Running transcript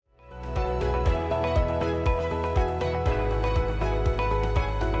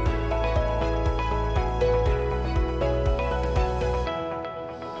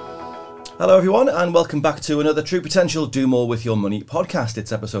Hello everyone and welcome back to another True Potential Do More With Your Money podcast.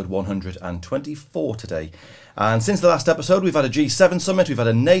 It's episode 124 today. And since the last episode we've had a G7 summit, we've had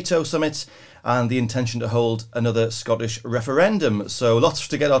a NATO summit and the intention to hold another Scottish referendum. So lots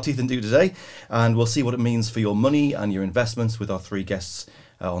to get our teeth into today, and we'll see what it means for your money and your investments with our three guests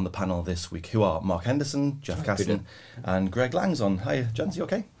on the panel this week, who are Mark Henderson, Jeff Caston and Greg Langson. Hi gents, you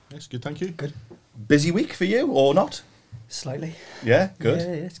okay? Yes, good, thank you. Good. Busy week for you or not? Slightly. Yeah, good.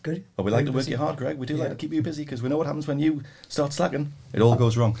 Yeah, it's good. Well, we like to work you hard, Greg. We do like to keep you busy because we know what happens when you start slacking. It all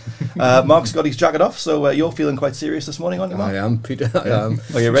goes wrong. Mark's got his jacket off, so you're feeling quite serious this morning, aren't you, Mark? I am, Peter. I am.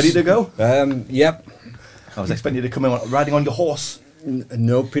 Are you ready to go? Yep. I was expecting you to come in riding on your horse.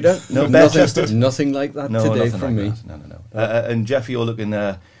 No, Peter. No, bare-chested? Nothing like that today from me. No. And Jeff, you're looking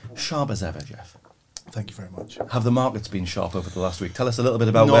sharp as ever, Jeff. Thank you very much. Have the markets been sharp over the last week? Tell us a little bit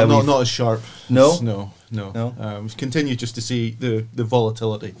about where we've... Not as sharp. No? No. We've continued just to see the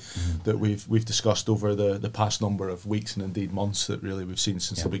volatility that we've discussed over the past number of weeks and indeed months that really we've seen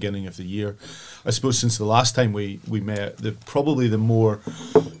since the beginning of the year. I suppose since the last time we met, probably the more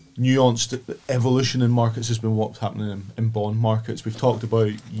nuanced evolution in markets has been what's happening in bond markets. We've talked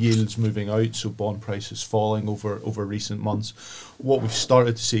about yields moving out, so bond prices falling over recent months. What we've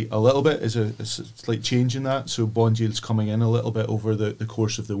started to see a little bit is a slight change in that, so bond yields coming in a little bit over the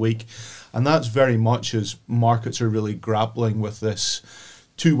course of the week, and that's very much as markets are really grappling with this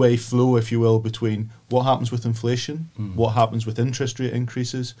two-way flow, if you will, between what happens with inflation, what happens with interest rate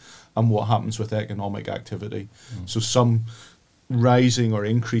increases, and what happens with economic activity. So some rising or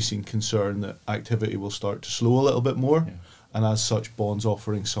increasing concern that activity will start to slow a little bit more, and as such bonds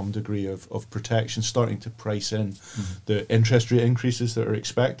offering some degree of protection, starting to price in the interest rate increases that are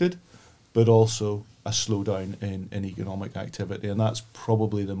expected, but also a slowdown in economic activity, and that's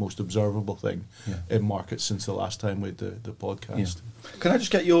probably the most observable thing in markets since the last time we did the podcast. Can I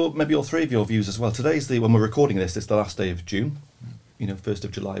just get maybe all three of your views as well? Today's when we're recording this, it's the last day of June, 1st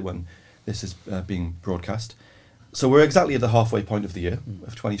of July when this is being broadcast. So we're exactly at the halfway point of the year,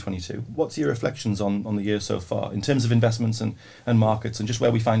 of 2022. What's your reflections on the year so far, in terms of investments and markets, and just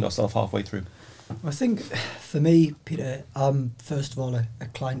where we find ourselves halfway through? I think, for me, Peter, I'm first of all a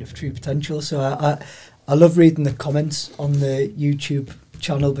client of True Potential, so I love reading the comments on the YouTube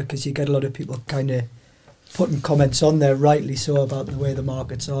channel, because you get a lot of people kind of putting comments on there, rightly so, about the way the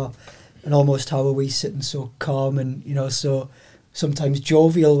markets are, and almost how are we sitting so calm and, so sometimes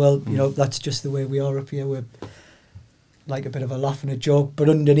jovial. Well, that's just the way we are up here. We're like a bit of a laugh and a joke, but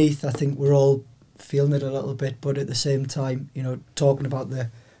underneath I think we're all feeling it a little bit, but at the same time, talking about the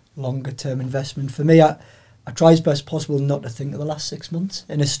longer term investment. For me, I try as best possible not to think of the last 6 months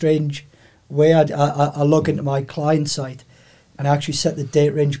in a strange way. I log into my client site and I actually set the date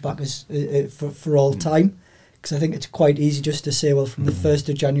range back as for all time, because I think it's quite easy just to say, well, from the 1st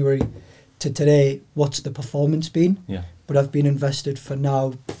of January to today, what's the performance been? But I've been invested for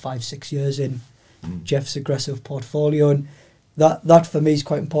now 5-6 years in Jeff's aggressive portfolio, and that for me is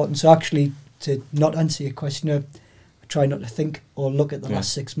quite important. So actually, to not answer your question, I try not to think or look at the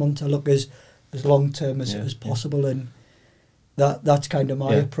last 6 months. I look as long term as possible, and that's kind of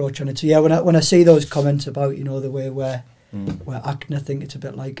my approach on it. So when I see those comments about the way we're acting, I think it's a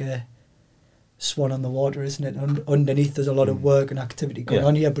bit like a swan on the water, isn't it? Underneath there's a lot of work and activity going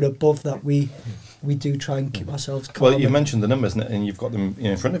on here, but above that we do try and keep ourselves calm. Well, you mentioned the numbers, and you've got them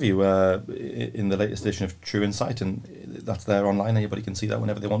in front of you in the latest edition of True Insight, and that's there online. Anybody can see that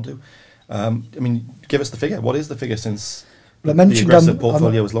whenever they want to. Give us the figure. What is the figure since I mentioned the aggressive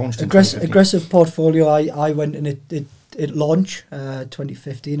portfolio was launched? Aggressive portfolio. I went in it launched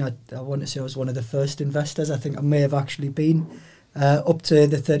 2015. I want to say I was one of the first investors. I think I may have actually been up to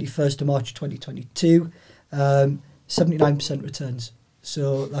the 31st of March 2022. 79% returns.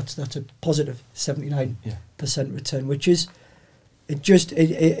 So that's a positive 79% return, which is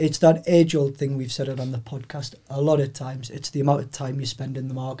it's that age-old thing we've said it on the podcast a lot of times. It's the amount of time you spend in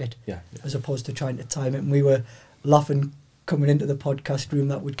the market as opposed to trying to time it. And we were laughing coming into the podcast room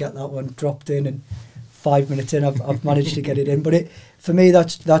that we'd get that one dropped in, and 5 minutes in I've managed to get it in. But for me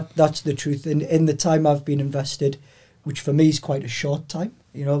that's the truth. In the time I've been invested, which for me is quite a short time.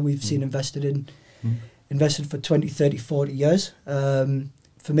 We've seen invested for 20, 30, 40 years.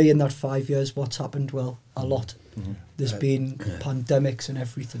 For me, in that 5 years, what's happened? Well, a lot. there's been pandemics and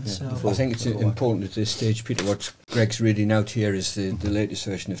everything. Yeah. So I think it's important at this stage, Peter. What Greg's reading out here is the latest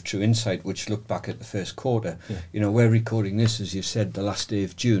version of True Insight, which looked back at the first quarter. Yeah. We're recording this, as you said, the last day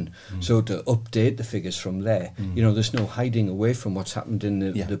of June. So to update the figures from there, there's no hiding away from what's happened in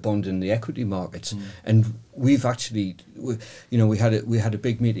the bond and the equity markets. And we've actually, we had a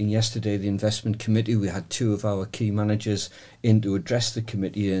big meeting yesterday, the investment committee. We had 2 of our key managers in to address the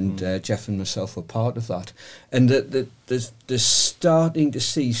committee, and Jeff and myself were part of that. And they're starting to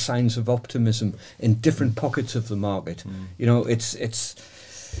see signs of optimism in different pockets of the market. Is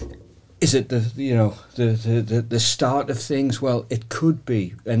it the start of things? Well, it could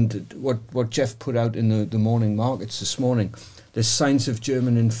be. And what Jeff put out in the morning markets this morning, there's signs of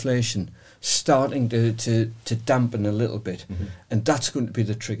German inflation starting to dampen a little bit, and that's going to be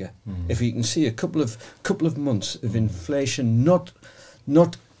the trigger. If you can see a couple of months of inflation not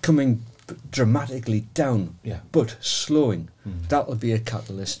coming dramatically down, but slowing, that'll be a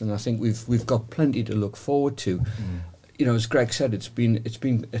catalyst. And I think we've got plenty to look forward to. As Greg said, it's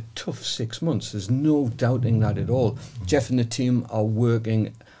been a tough 6 months. There's no doubting that at all. Jeff and the team are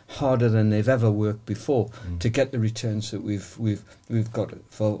working harder than they've ever worked before to get the returns that we've got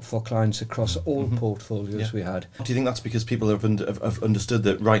for clients across all portfolios we had. Do you think that's because people have understood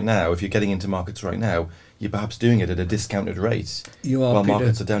that right now, if you're getting into markets right now, you're perhaps doing it at a discounted rate? You are, while Peter.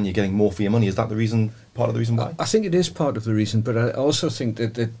 Markets are down, you're getting more for your money. Is that the reason? Part of the reason why? I think it is part of the reason, but I also think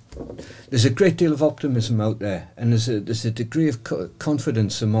that there's a great deal of optimism out there, and there's a degree of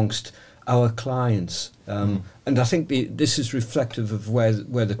confidence amongst our clients, and I think this is reflective of where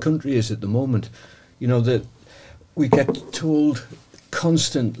the country is at the moment. That we get told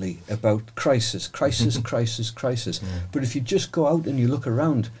constantly about crisis, but if you just go out and you look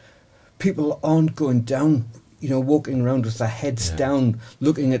around, people aren't going down, walking around with their heads down,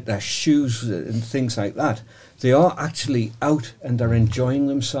 looking at their shoes and things like that. They are actually out and they're enjoying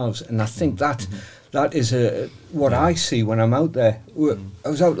themselves, and I think that is what I see when I'm out there. I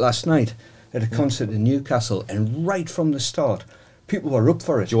was out last night at a concert in Newcastle, and right from the start, people were up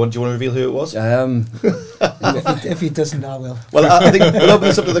for it. Do you want to reveal who it was? If he doesn't, I will. Well, I think we'll open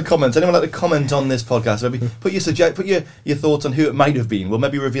this up to the comments. Anyone like to comment on this podcast? Maybe put your thoughts on who it might have been. We'll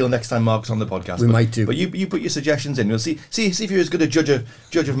maybe reveal next time Mark's on the podcast. We might do. But you put your suggestions in. We'll see if you're as good a judge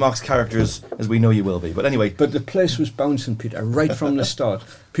of Mark's character as we know you will be. But anyway, but the place was bouncing, Peter, right from the start.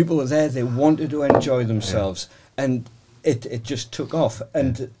 People were there. They wanted to enjoy themselves, and it just took off.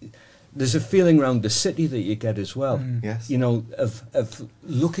 And there's a feeling around the city that you get as well. Yes. Of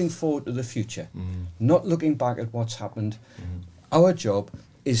looking forward to the future, not looking back at what's happened. Our job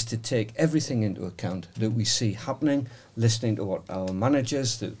is to take everything into account that we see happening, listening to what our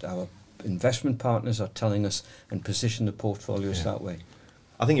managers, that our investment partners are telling us, and position the portfolios that way.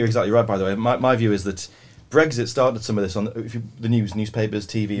 I think you're exactly right, by the way. My view is that Brexit started some of this on the newspapers,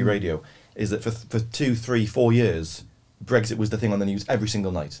 TV, radio, is that for 2, 3, 4 years, Brexit was the thing on the news every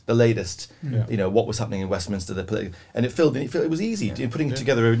single night. The latest, what was happening in Westminster, and it was easy. Putting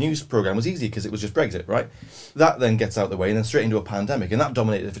together a news programme was easy because it was just Brexit, right? That then gets out the way, and then straight into a pandemic, and that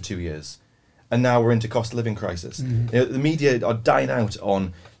dominated it for 2 years. And now we're into cost of living crisis. The media are dying out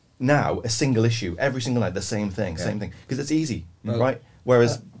on now a single issue every single night, the same thing, because it's easy, right?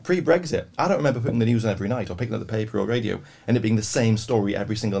 Whereas pre-Brexit, I don't remember putting the news on every night or picking up the paper or radio and it being the same story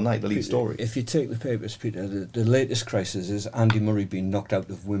every single night, the lead story. If you take the papers, Peter, the latest crisis is Andy Murray being knocked out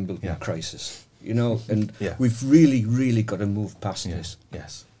of Wimbledon crisis. And we've really, really got to move past this.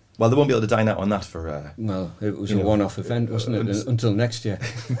 Yes. Well, they won't be able to dine out on that for... well, it was a one-off event, wasn't it, until next year.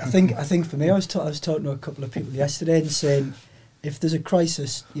 I think for me, I was talking to a couple of people yesterday and saying, if there's a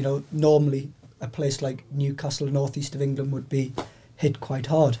crisis, normally a place like Newcastle, northeast of England, would be hit quite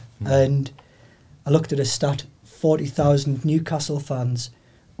hard. And I looked at a stat, 40,000 Newcastle fans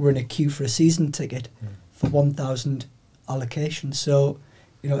were in a queue for a season ticket for 1,000 allocations. So,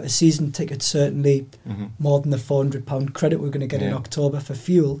 a season ticket certainly more than the £400 credit we're going to get in October for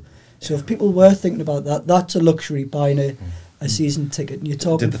fuel. So if people were thinking about that, that's a luxury, buying a season ticket. And you're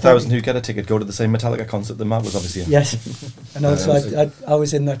talking. Did the 1,000 who get a ticket go to the same Metallica concert that Matt was obviously in? Yes. And also I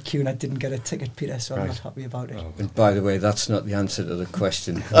was in that queue and I didn't get a ticket, Peter, so I'm not happy about it. Oh, and by the way, that's not the answer to the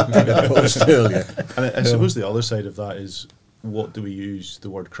question I posed earlier. And I suppose the other side of that is, what do we use the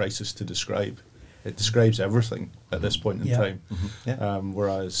word crisis to describe? It describes everything at this point in time.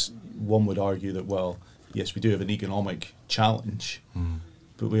 Whereas one would argue that, well, yes, we do have an economic challenge,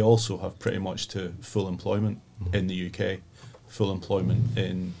 but we also have pretty much to full employment in the UK, full employment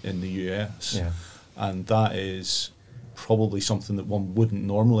in the US. And that is probably something that one wouldn't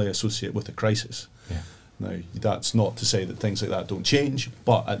normally associate with a crisis. Now, that's not to say that things like that don't change,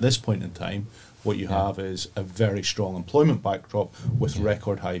 but at this point in time, what you have is a very strong employment backdrop with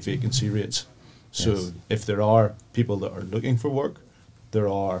record high vacancy rates. So Yes. if there are people that are looking for work, there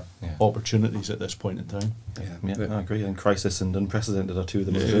are Yeah. opportunities at this point in time. Yeah, I agree. And crisis and unprecedented are two of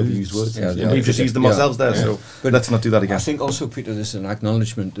the most Yeah. overused words. Yeah, and yeah. we've just used them Yeah. ourselves there, Yeah. so But let's not do that again. I think also, Peter, there's an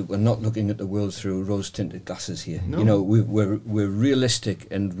acknowledgement that we're not looking at the world through rose-tinted glasses here. No. You know, we're realistic,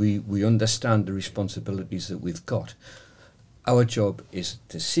 and we understand the responsibilities that we've got. Our job is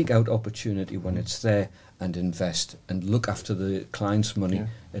to seek out opportunity when it's there and invest and look after the client's money Yeah.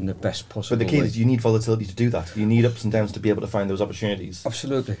 in the best possible But the key way. is you need volatility to do that. You need ups and downs to be able to find those opportunities.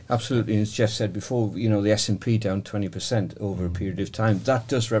 Absolutely, absolutely. As Jeff said before, you know, the S&P down 20% over a period of time, that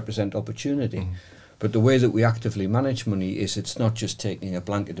does represent opportunity. But the way that we actively manage money is it's not just taking a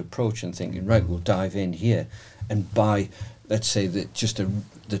blanket approach and thinking, right, we'll dive in here and buy, let's say, the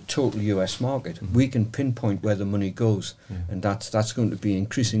total US market. We can pinpoint where the money goes, and that's going to be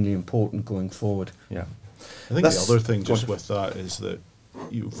increasingly important going forward. Yeah. I think That's- the other thing go on. just with that is that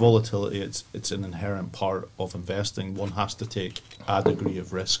volatility, it's an inherent part of investing. One has to take a degree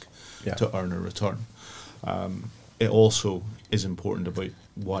of risk Yeah. to earn a return. It also is important about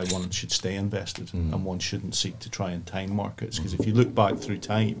why one should stay invested and one shouldn't seek to try and time markets, because if you look back through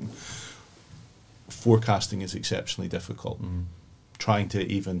time, forecasting is exceptionally difficult. Trying to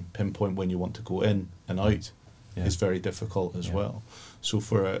even pinpoint when you want to go in and out is very difficult as well. So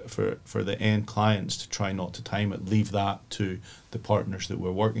for the end clients to try not to time it, leave that to the partners that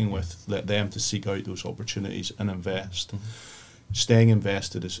we're working with, let them to seek out those opportunities and invest. Staying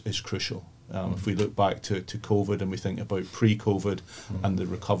invested is crucial. If we look back to COVID and we think about pre-COVID and the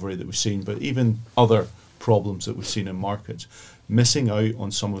recovery that we've seen, but even other problems that we've seen in markets, missing out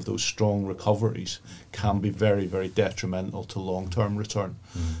on some of those strong recoveries can be very, very detrimental to long-term return.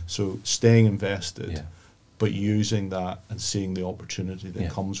 So staying invested, but using that and seeing the opportunity that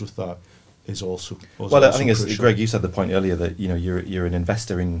comes with that is also Well, I think, as crucial. Greg, you said the point earlier that you're an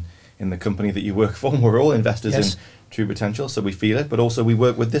investor in the company that you work for. We're all investors Yes. in True Potential, so we feel it. But also, we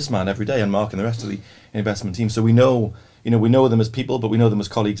work with this man every day, and Mark and the rest of the investment team. So we know them as people, but we know them as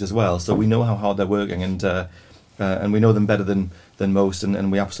colleagues as well. So we know how hard they're working, and we know them better than most,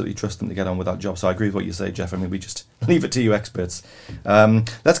 and we absolutely trust them to get on with that job. So I agree with what you say, Jeff. I mean, we just leave it to you experts.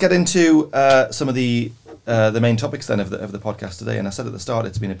 Let's get into some of the main topics then of the podcast today. And I said at the start,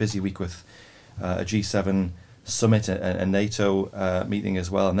 it's been a busy week with a G7 summit, a NATO meeting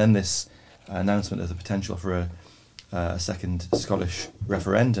as well, and then this announcement of the potential for a second Scottish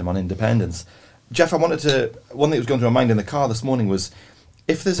referendum on independence. Jeff, one thing that was going through my mind in the car this morning was,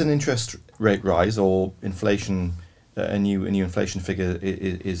 if there's an interest rate rise or inflation, a new inflation figure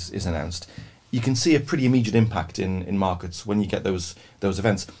is announced, you can see a pretty immediate impact in markets when you get those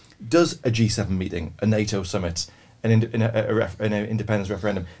events. Does a G7 meeting, a NATO summit, an independence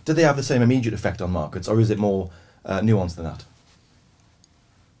referendum, do they have the same immediate effect on markets, or is it more nuanced than that?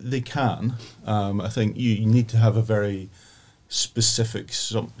 They can. I think you need to have a very specific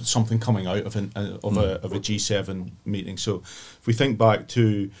something coming out of a G7 meeting. So if we think back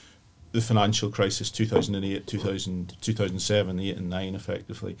to the financial crisis, 2008, 2007, 8 and 9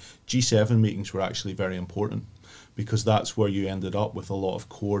 effectively, G7 meetings were actually very important, because that's where you ended up with a lot of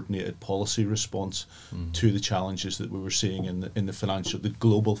coordinated policy response to the challenges that we were seeing in the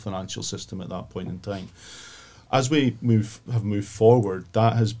global financial system at that point in time. As we have moved forward,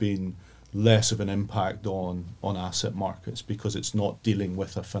 that has been less of an impact on asset markets, because it's not dealing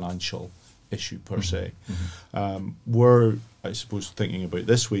with a financial issue per se. Where, I suppose, thinking about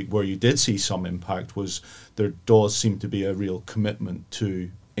this week, where you did see some impact was there does seem to be a real commitment to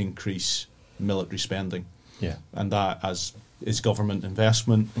increase military spending. Yeah. And that, as is government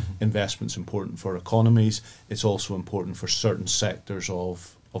investment, investment's important for economies, it's also important for certain sectors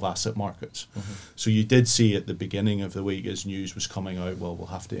of asset markets. So you did see at the beginning of the week, as news was coming out, well, we'll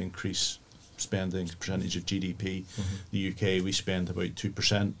have to increase spending percentage of GDP. The UK, we spend about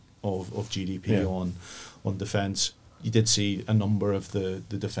 2% of GDP on defence. You did see a number of the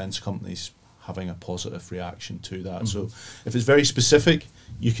defence companies having a positive reaction to that. So if it's very specific,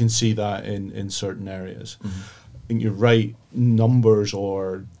 you can see that in certain areas. I think you're right, numbers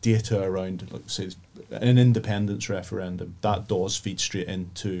or data around, like say, an independence referendum, that does feed straight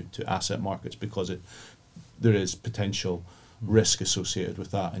into asset markets, because there is potential risk associated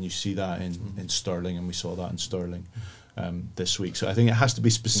with that, and you see that in sterling, and we saw that in sterling this week. So I think it has to be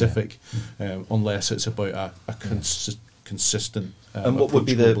specific, unless it's about a consistent And what would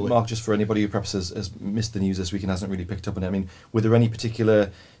be the globally. mark, just for anybody who perhaps has missed the news this week and hasn't really picked up on it? I mean, were there any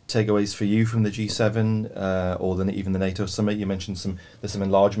particular takeaways for you from the G7 or even the NATO summit? You mentioned there's some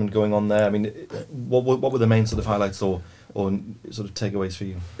enlargement going on there. I mean, what were the main sort of highlights or or sort of takeaways for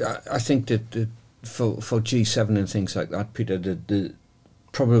you? I think that for G7 and things like that, Peter,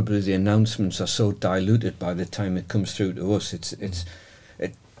 probably the announcements are so diluted by the time it comes through to us.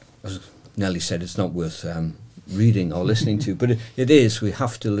 As Nelly said, it's not worth reading or listening to, but it is. We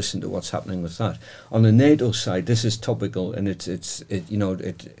have to listen to what's happening with that. On the NATO side, this is topical, and it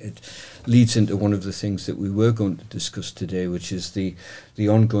leads into one of the things that we were going to discuss today, which is the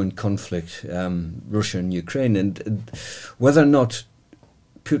ongoing conflict, Russia and Ukraine, and whether or not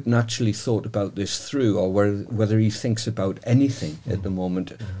Putin actually thought about this through, or whether he thinks about anything at the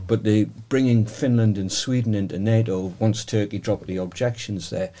moment. But bringing Finland and Sweden into NATO, once Turkey dropped the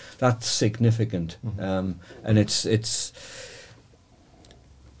objections there, that's significant. And it's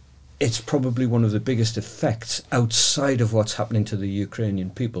probably one of the biggest effects outside of what's happening to the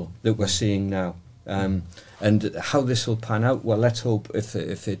Ukrainian people that we're seeing now. And how this will pan out, well, let's hope if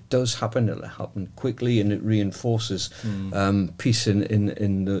it does happen, it'll happen quickly, and it reinforces peace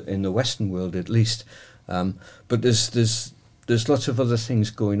in the Western world at least. But there's lots of other things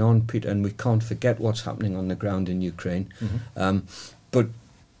going on, Peter, and we can't forget what's happening on the ground in Ukraine. But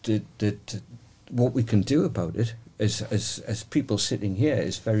what we can do about it, as people sitting here,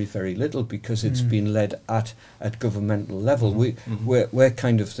 is very, very little, because it's been led at governmental level. We're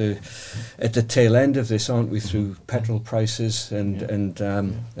kind of at the tail end of this, aren't we? Through petrol prices and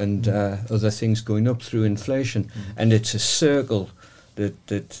other things going up, through inflation, and it's a circle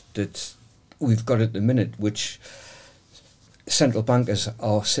that we've got at the minute, which central bankers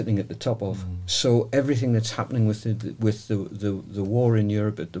are sitting at the top of. So everything that's happening with the war in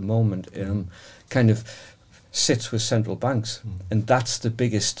Europe at the moment kind of sits with central banks, and that's the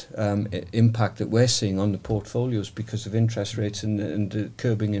biggest impact that we're seeing on the portfolios because of interest rates and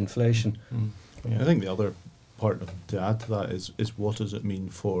curbing inflation. I think the other part to add to that is what does it mean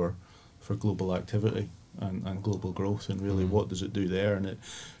for global activity and global growth, and really what does it do there? And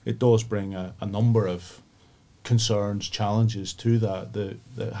it does bring a number of concerns, challenges to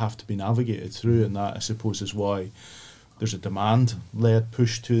that have to be navigated through, and that, I suppose, is why there's a demand-led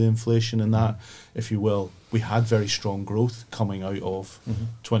push to inflation, and that, if you will, we had very strong growth coming out of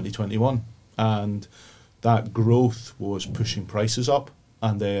 2021, and that growth was pushing prices up,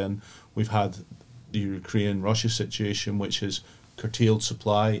 and then we've had the Ukraine-Russia situation, which has curtailed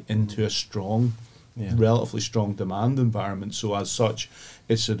supply into a strong, relatively strong demand environment. So as such,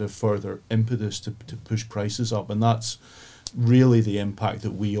 it's a further impetus to push prices up, and that's really the impact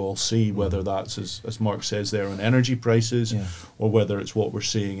that we all see, whether that's, as Mark says there, on energy prices, or whether it's what we're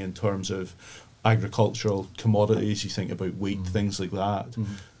seeing in terms of agricultural commodities. You think about wheat, things like that.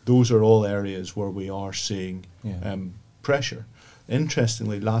 Those are all areas where we are seeing pressure.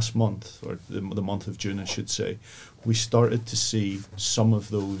 Interestingly, last month, or the month of June, I should say, we started to see some of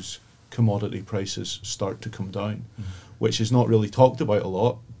those commodity prices start to come down, which is not really talked about a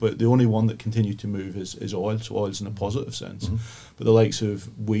lot, but the only one that continued to move is oil, so oil's in a positive sense. But the likes of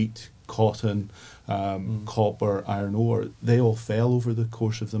wheat, cotton, copper, iron ore, they all fell over the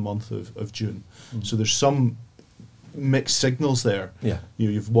course of the month of June. So there's some mixed signals there.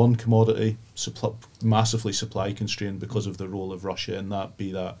 You've one commodity massively supply constrained because of the role of Russia in that,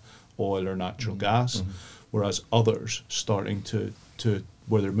 be that oil or natural gas, whereas others starting to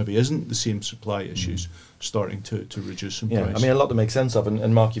where there maybe isn't the same supply issues, starting to reduce in price. I mean, a lot to make sense of,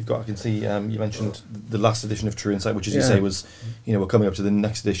 and Mark, I can see you mentioned the last edition of True Insight, which, as you say, was, we're coming up to the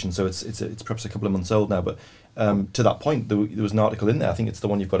next edition, so it's perhaps a couple of months old now, but to that point, there was an article in there, I think it's the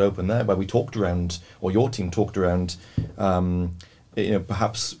one you've got open there, where we talked around, or your team talked around,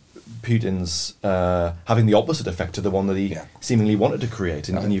 perhaps Putin's having the opposite effect to the one that he seemingly wanted to create,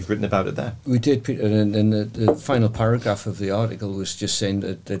 and you've written about it there. We did, Peter, and the final paragraph of the article was just saying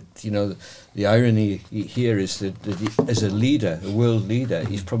that the irony here is that as a leader, a world leader,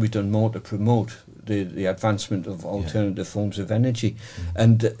 he's probably done more to promote the advancement of alternative forms of energy.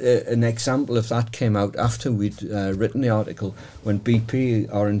 And an example of that came out after we'd written the article, when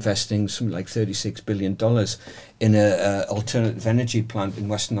BP are investing something like $36 billion in an alternative energy plant in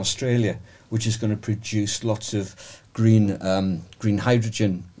Western Australia, which is going to produce lots of green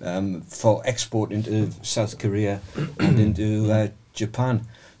hydrogen for export into South Korea and into Japan.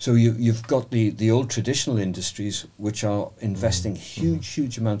 So you've got the old traditional industries which are investing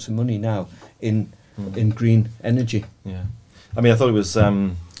huge amounts of money now in green energy. I mean, I thought it was,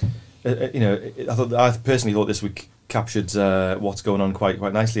 I personally thought this week captured what's going on quite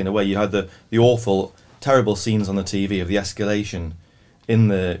nicely in a way. You had the awful, terrible scenes on the TV of the escalation in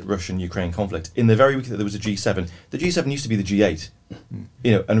the Russian-Ukraine conflict in the very week that there was a G7. The G7 used to be the G8,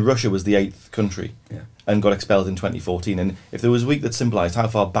 and Russia was the 8th country and got expelled in 2014. And if there was a week that symbolised how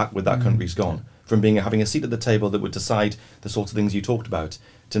far backward that country's gone, from having a seat at the table that would decide the sorts of things you talked about,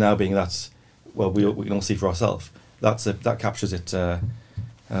 to now being that, well, we can all see for ourselves. That captures it.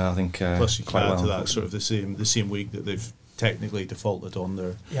 I think plus you can quite add well. to that sort of the same week that they've technically defaulted on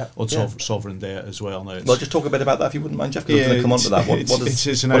their sovereign debt as well. Now, well, just talk a bit about that if you wouldn't mind, Jeff. Because going to come on to that.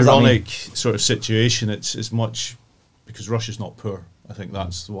 It's an ironic sort of situation. It's as much because Russia's not poor. I think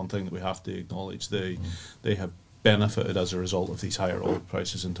that's the one thing that we have to acknowledge. They have benefited as a result of these higher oil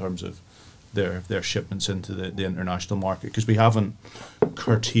prices in terms of their shipments into the international market, because we haven't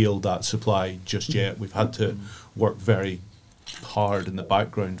curtailed that supply just yet. We've had to work very hard in the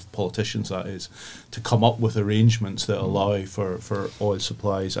background, politicians that is, to come up with arrangements that allow for oil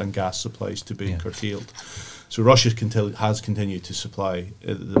supplies and gas supplies to be curtailed. So Russia has continued to supply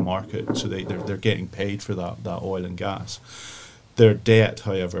the market, so they're getting paid for that oil and gas. Their debt,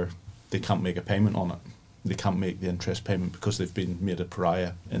 however, they can't make a payment on it. They can't make the interest payment because they've been made a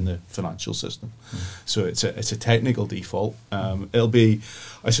pariah in the financial system. So it's a technical default. It'll be,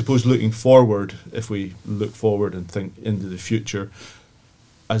 I suppose, looking forward, if we look forward and think into the future,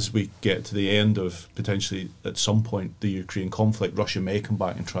 as we get to the end of potentially at some point the Ukraine conflict, Russia may come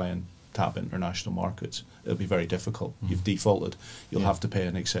back and try and tap international markets. It'll be very difficult. You've defaulted. You'll have to pay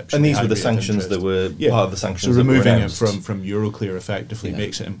an exception. And these were the sanctions that were part of the sanctions. So removing it from Euroclear effectively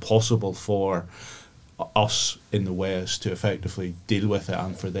makes it impossible for us in the West to effectively deal with it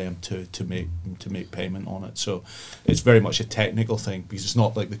and for them to make payment on it. So it's very much a technical thing, because it's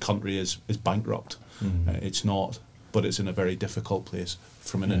not like the country is bankrupt. It's not, but it's in a very difficult place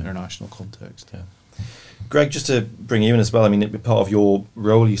from an international context. Greg, just to bring you in as well, I mean, part of your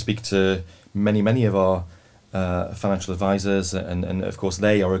role, you speak to many of our financial advisors, and of course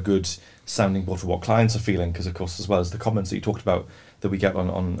they are a good sounding board for what clients are feeling, because of course, as well as the comments that you talked about that we get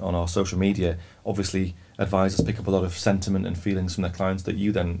on our social media, obviously advisors pick up a lot of sentiment and feelings from their clients that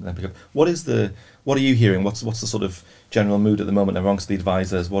you then pick up. What are you hearing? What's the sort of general mood at the moment amongst the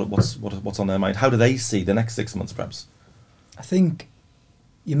advisors? What's on their mind? How do they see the next 6 months, perhaps? I think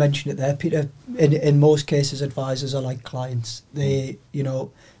you mentioned it there, Peter. In most cases, advisors are like clients. They,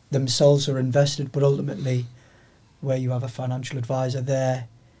 themselves are invested, but ultimately, where you have a financial advisor there,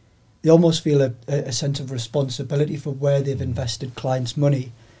 they almost feel a sense of responsibility for where they've invested clients'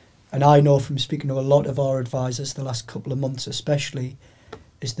 money. And I know from speaking to a lot of our advisors the last couple of months especially,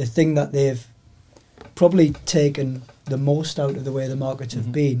 is the thing that they've probably taken the most out of the way the markets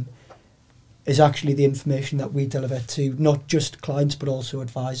have been is actually the information that we deliver to not just clients but also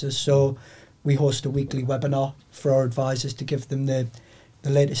advisors. So we host a weekly webinar for our advisors to give them the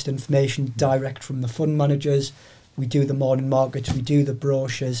latest information direct from the fund managers. We do the morning markets, we do the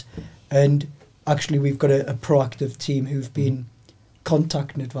brochures, and actually we've got a proactive team who've been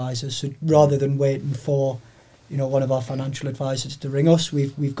contacting advisors. So rather than waiting for, one of our financial advisors to ring us,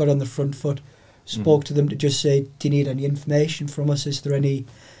 we've got on the front foot, spoke to them to just say, do you need any information from us? Is there any,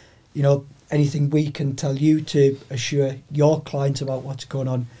 anything we can tell you to assure your clients about what's going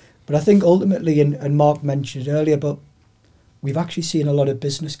on? But I think ultimately, and Mark mentioned it earlier, but we've actually seen a lot of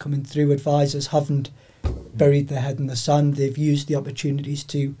business coming through. Advisors haven't buried their head in the sand. They've used the opportunities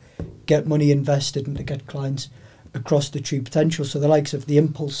to get money invested and to get clients across the true potential. So the likes of the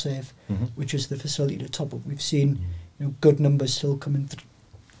Impulse Save, which is the facility to top up, we've seen good numbers still coming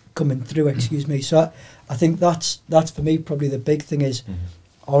through. Excuse me. So I think that's for me probably the big thing is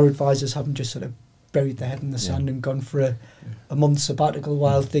our advisors haven't just sort of buried their head in the sand and gone for a month sabbatical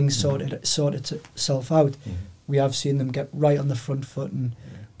while things sorted itself out. We have seen them get right on the front foot and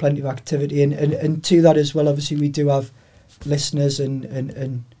plenty of activity, and to that as well, obviously we do have listeners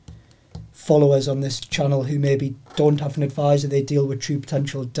and followers on this channel who maybe don't have an advisor. They deal with True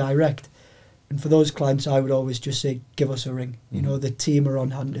Potential direct, and for those clients I would always just say give us a ring. The team are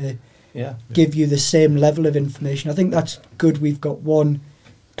on hand to give you the same level of information. I think that's good. We've got one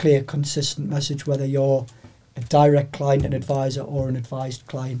clear consistent message, whether you're a direct client, an advisor or an advised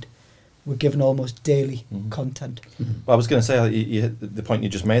client. We're given almost daily content. Well, I was going to say, the point you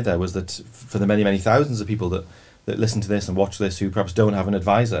just made there was that for the many thousands of people that listen to this and watch this who perhaps don't have an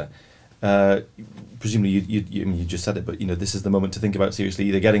advisor, presumably you just said it, but this is the moment to think about seriously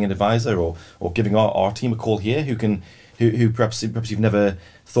either getting an advisor or giving our team a call here who perhaps you've never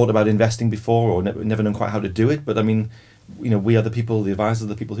thought about investing before or never known quite how to do it. But I mean, we are the people, the advisors are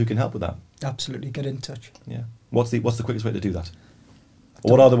the people who can help with that. Absolutely, get in touch. Yeah. What's the quickest way to do that?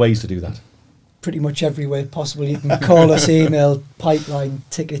 What are the ways to do that? Pretty much every way possible. You can call us, email, pipeline,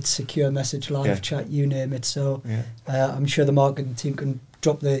 tickets, secure message, live chat, you name it. So I'm sure the marketing team can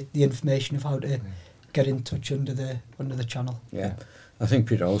drop the information of how to get in touch under the channel. Yeah. I think,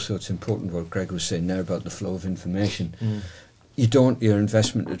 Peter, also it's important what Greg was saying there about the flow of information. you don't want your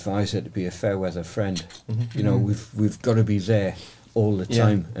investment advisor to be a fair weather friend. You know, we've got to be there all the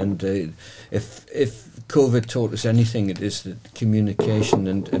time. And if COVID taught us anything, it is that communication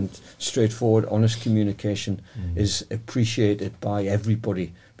and straightforward, honest communication is appreciated by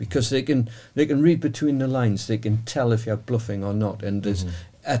everybody, because they can read between the lines. They can tell if you're bluffing or not. And there's,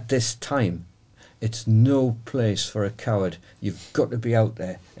 at this time, it's no place for a coward. You've got to be out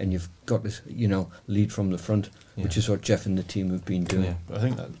there, and you've got to, you know, lead from the front, which is what Jeff and the team have been doing. I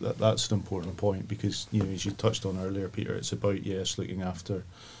think that's an important point, because, you know, as you touched on earlier, Peter, it's about, yes, looking after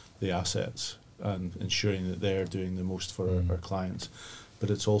the assets and ensuring that they're doing the most for our clients,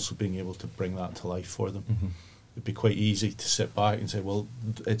 but it's also being able to bring that to life for them. It'd be quite easy to sit back and say, well,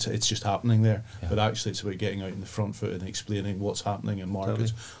 it's just happening there, but actually it's about getting out in the front foot and explaining what's happening in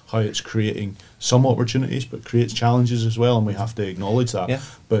markets, how it's creating some opportunities but creates challenges as well, and we have to acknowledge that.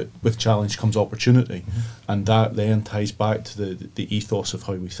 But with challenge comes opportunity, and that then ties back to the ethos of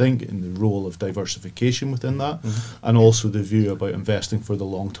how we think and the role of diversification within that, and also the view about investing for the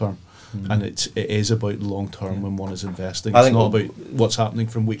long term. And it is about the long term when one is investing. It's not about what's happening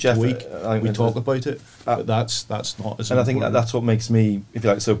from week to week. We talk about it, but that's not as important. And I think that's what makes me, if you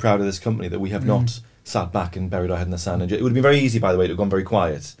like, so proud of this company, that we have not sat back and buried our head in the sand. And it would have been very easy, by the way, to have gone very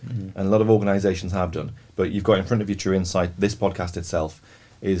quiet, and a lot of organisations have done. But you've got in front of you True Insight. This podcast itself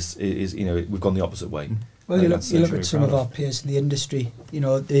is you know, we've gone the opposite way. Well, you look at some of our peers in the industry. You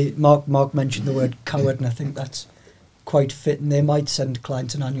know, Mark mentioned the word coward, and I think that's quite fitting. They might send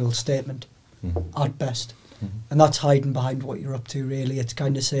clients an annual statement at best, and that's hiding behind what you're up to. Really, it's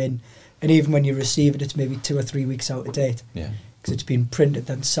kind of saying, and even when you receive it, it's maybe 2 or 3 weeks out of date, because it's been printed,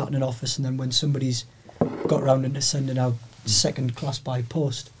 then sat in an office, and then when somebody's got around into sending out second class by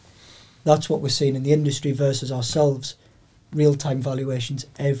post, that's what we're seeing in the industry versus ourselves. Real-time valuations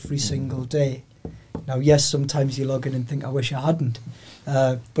every single day. Now, yes, sometimes you log in and think, I wish I hadn't,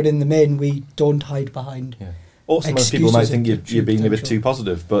 but in the main, we don't hide behind. Or some people might think you're being a bit too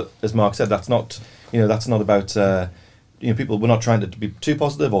positive, but as Mark said, that's not about people. We're not trying to be too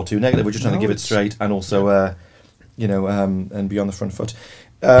positive or too negative. We're just trying to give it straight, and also and be on the front foot.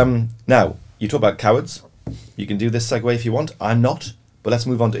 Now, you talk about cowards. You can do this segue if you want. I'm not, but let's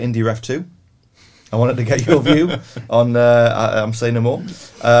move on to Indy Ref 2. I wanted to get your view on. I'm saying no more.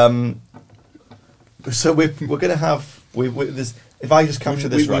 So we're going to have this. If I just capture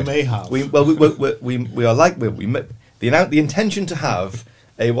this right, we may have. We are like the intention to have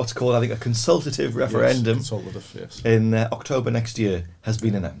a what's called, I think, a consultative referendum in October next year has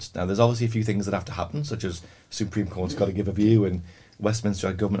been announced. Now, there's obviously a few things that have to happen, such as Supreme Court's got to give a view, and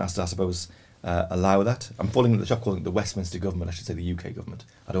Westminster government has to, I suppose, allow that. I'm falling into the shop calling it the Westminster government. I should say the UK government.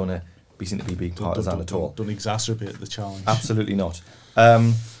 I don't want to be seen to be being partisan at all. Don't exacerbate the challenge. Absolutely not.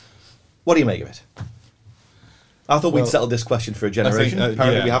 What do you make of it? I thought we'd settled this question for a generation.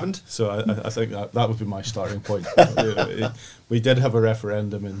 Apparently we haven't. So I think that would be my starting point. We did have a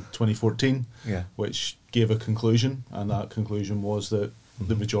referendum in 2014, which gave a conclusion, and that conclusion was that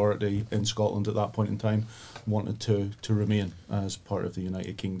the majority in Scotland at that point in time wanted to remain as part of the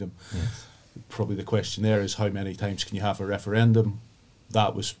United Kingdom. Probably the question there is, how many times can you have a referendum?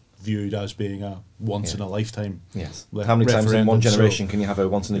 That was viewed as being a once in a lifetime. How many times in one generation can you have a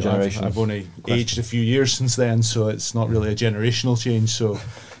once in a generation? I've only aged a few years since then, so it's not really a generational change. So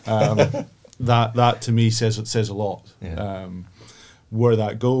that to me says a lot. Where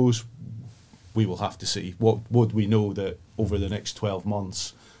that goes, we will have to see. What would we know that over the next 12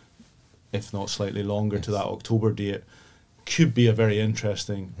 months, if not slightly longer, to that October date, could be a very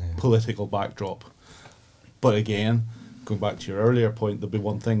interesting political backdrop. But again, going back to your earlier point, there'll be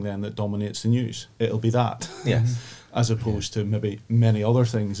one thing then that dominates the news. It'll be that. As opposed to maybe many other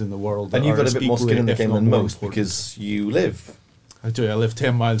things in the world. And you've got a bit more skin in the game than most, because you live. I do. I live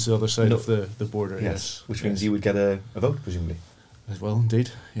 10 miles the other side of the border, yes. Which means you would get a vote, presumably. As well,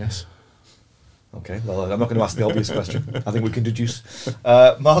 indeed, yes. Okay, well, I'm not going to ask the obvious question. I think we can deduce.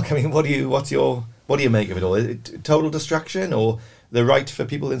 Mark, I mean, what do you make of it all? Is it total distraction, or the right for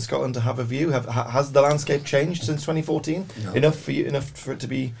people in Scotland to have a view? Has the landscape changed since 2014? No. Enough for it to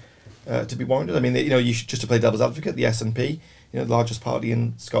be warranted? I mean, just to play devil's advocate, the SNP, the largest party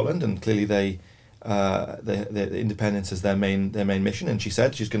in Scotland, and clearly the independence is their main mission. And she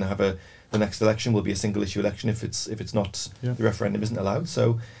said she's going to have the next election will be a single issue election if it's not the referendum isn't allowed.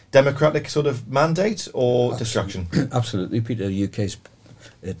 So democratic sort of mandate or distraction? Absolutely, Peter. The UK's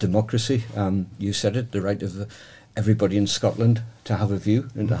democracy. You said it. The right of everybody in Scotland to have a view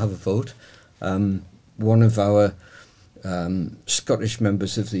and to have a vote. One of our Scottish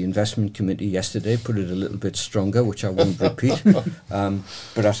members of the investment committee yesterday put it a little bit stronger, which I won't repeat.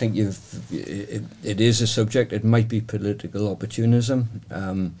 But I think it is a subject. It might be political opportunism,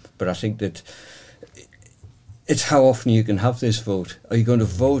 but I think that it's how often you can have this vote. Are you going to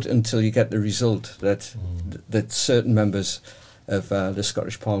vote until you get the result that certain members of the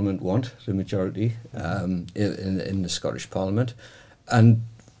Scottish Parliament want, the majority in the Scottish Parliament, and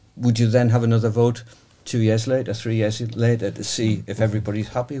would you then have another vote 2 years later, 3 years later, to see if everybody's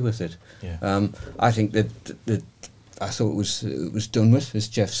happy with it? Yeah. I think that I thought it was done with, as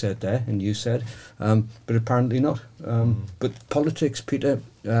Jeff said there, and you said, but apparently not. But politics, Peter,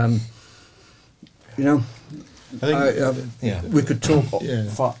 I think we could talk Yeah.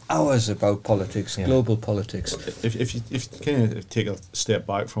 for hours about politics, Yeah. global politics. if you kind of take a step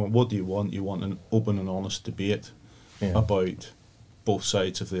back from it, what do you want? You want an open and honest debate Yeah. about both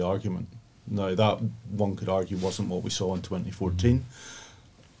sides of the argument. Now, that one could argue wasn't what we saw in 2014.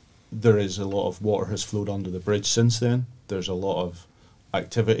 There is a lot of water has flowed under the bridge since then. There's a lot of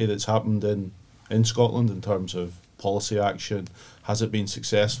activity that's happened in Scotland in terms of policy action. Has it been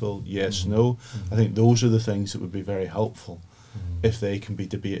successful? Yes, no. I think those are the things that would be very helpful if they can be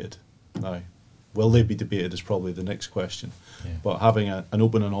debated. Now, will they be debated is probably the next question. Yeah. But having an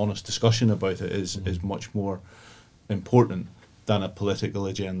open and honest discussion about it is much more important than a political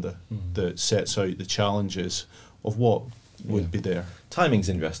agenda that sets out the challenges of what would be there. Timing's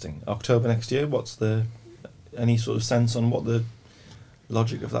interesting. October next year. What's any sort of sense on what the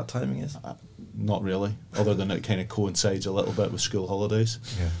logic of that timing is? Not really, other than it kind of coincides a little bit with school holidays.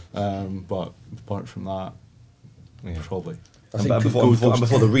 But apart from that, probably. I And think before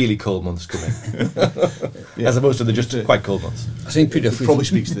the really cold months come in, as opposed to the just quite cold months. I think, Peter, It if we probably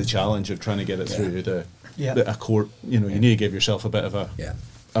speaks to the challenge of trying to get it through a court. You need to give yourself a bit of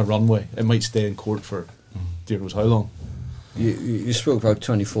a runway. It might stay in court for dear knows how long. You spoke about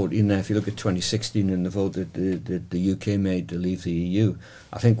 2014 there. If you look at 2016 and the vote that the UK made to leave the EU,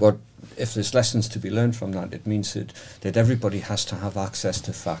 I think if there's lessons to be learned from that, it means that everybody has to have access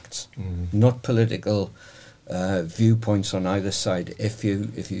to facts, not political viewpoints on either side. If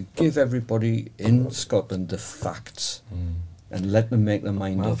you give everybody in Scotland the facts and let them make their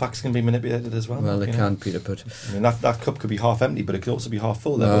mind Well, up. facts can be manipulated as well. Well, they you know. can, Peter, but I mean, that cup could be half empty, but it could also be half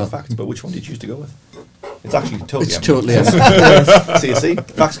full. They're No. both facts, but which one do you choose to go with? It's actually totally it's empty. totally empty. See,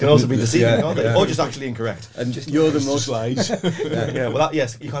 facts can also be deceiving, Yeah, aren't they? yeah. Or just actually incorrect. And you're the It's most... just lies. Yeah, well,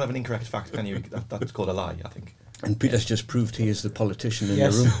 yes, you can't have an incorrect fact, can you? That's called a lie, I think. And Peter's just proved he is the politician in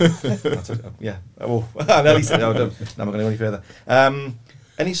Yes. the room. That's it. Yeah. Oh, at least no, I'm not going to go any further.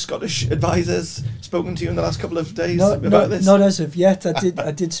 Any Scottish advisors spoken to you in the last couple of days about this? Not as of yet.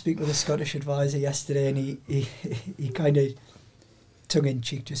 I did speak with a Scottish advisor yesterday, and he kind of tongue in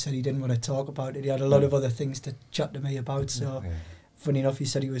cheek just said he didn't want to talk about it. He had a lot of other things to chat to me about. So, funny enough, he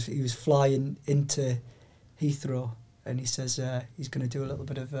said he was flying into Heathrow, and he says he's going to do a little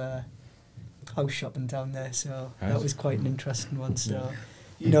bit of house shopping down there. So Right. that was quite an interesting one. So.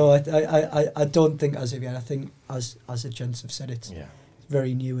 No, I don't think as of yet. I think as the gents have said, it's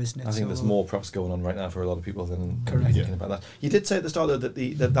very new, isn't it? I think there's more perhaps going on right now for a lot of people than Correct. thinking about that. You did say at the start though,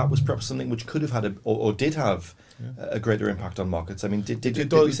 that was perhaps something which could have had or did have a greater impact on markets. I mean, did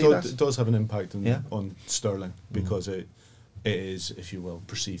we see that? It does have an impact Yeah. on sterling because it is, if you will,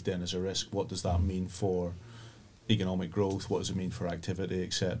 perceived then as a risk. What does that mean for economic growth? What does it mean for activity,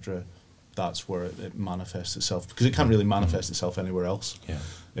 etc.? That's where it manifests itself, because it can't really manifest itself anywhere else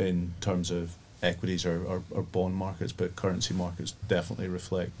in terms of equities or bond markets, but currency markets definitely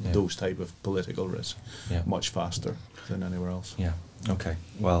reflect those type of political risk much faster than anywhere else. Yeah. Okay.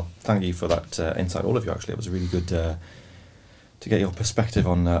 Well, thank you for that insight, all of you. Actually, it was really good to get your perspective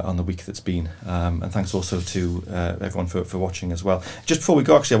on the week that's been, and thanks also to everyone for watching as well. Just before we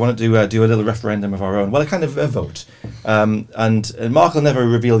go, actually, I want to do a little referendum of our own. Well, a kind of a vote, and Mark will never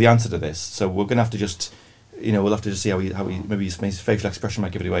reveal the answer to this, so we're going to have to just. We'll have to just see how he maybe his facial expression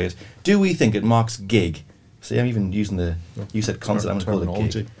might give it away. Do we think at Mark's gig? See, I'm even using you said concert. I'm going to call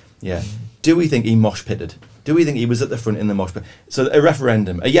it gig. Yeah. Do we think he mosh pitted? Do we think he was at the front in the mosh pit? So a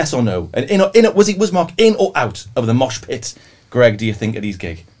referendum, a yes or no, and was Mark in or out of the mosh pit? Greg, do you think at his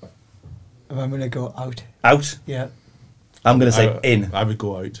gig? I'm going to go out. Out. Yeah. I'm going to say in. I would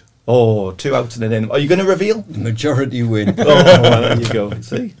go out. Oh, 2 outs and an in. Are you going to reveal? The majority win. Oh, well, there you go.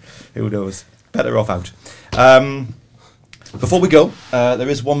 See, who knows? Better off out. Before we go, there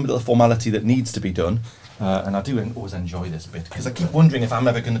is one little formality that needs to be done, and I do always enjoy this bit because I keep wondering if I'm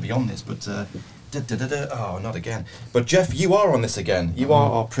ever going to be on this, but oh, not again. But Jeff, you are on this again. You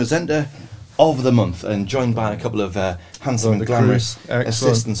are our presenter of the month, and joined by a couple of handsome and glamorous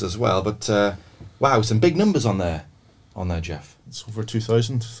assistants as well. But wow, some big numbers on there. on there, Jeff? It's over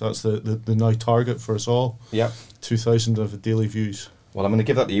 2,000. That's the now target for us all. Yep. 2,000 of daily views. Well, I'm going to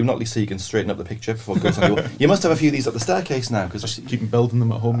give that to you, not least so you can straighten up the picture before it goes on your... You must have a few of these up the staircase now, because Keep building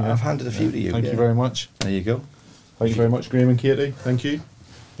them at home. Yeah. I've handed a few to you. Thank you very much. There you go. Thank you very much, Graham and Katie. Thank you.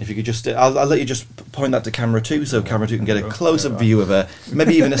 If you could just... I'll let you just point that to camera 2, so camera 2 can get a close-up view of a...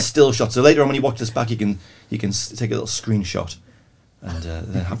 Maybe even a still shot. So later on when you watch this back, you can take a little screenshot and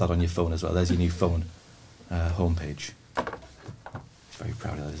then have that on your phone as well. There's your new phone homepage. Very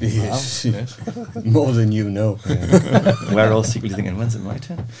proud of that, isn't he? Yes. More than you know. We're all secretly thinking, when's it my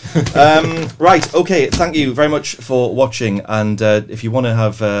turn? Right, okay, thank you very much for watching. And if you want to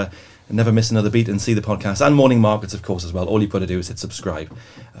have never miss another beat and see the podcast and Morning Markets, of course, as well, all you've got to do is hit subscribe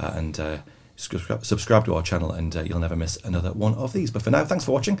and subscribe to our channel, and you'll never miss another one of these. But for now, thanks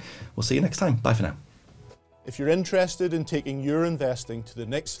for watching. We'll see you next time. Bye for now. If you're interested in taking your investing to the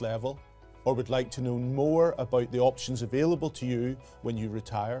next level, or would like to know more about the options available to you when you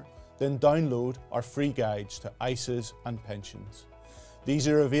retire, then download our free guides to ISAs and pensions. These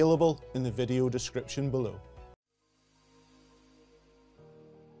are available in the video description below.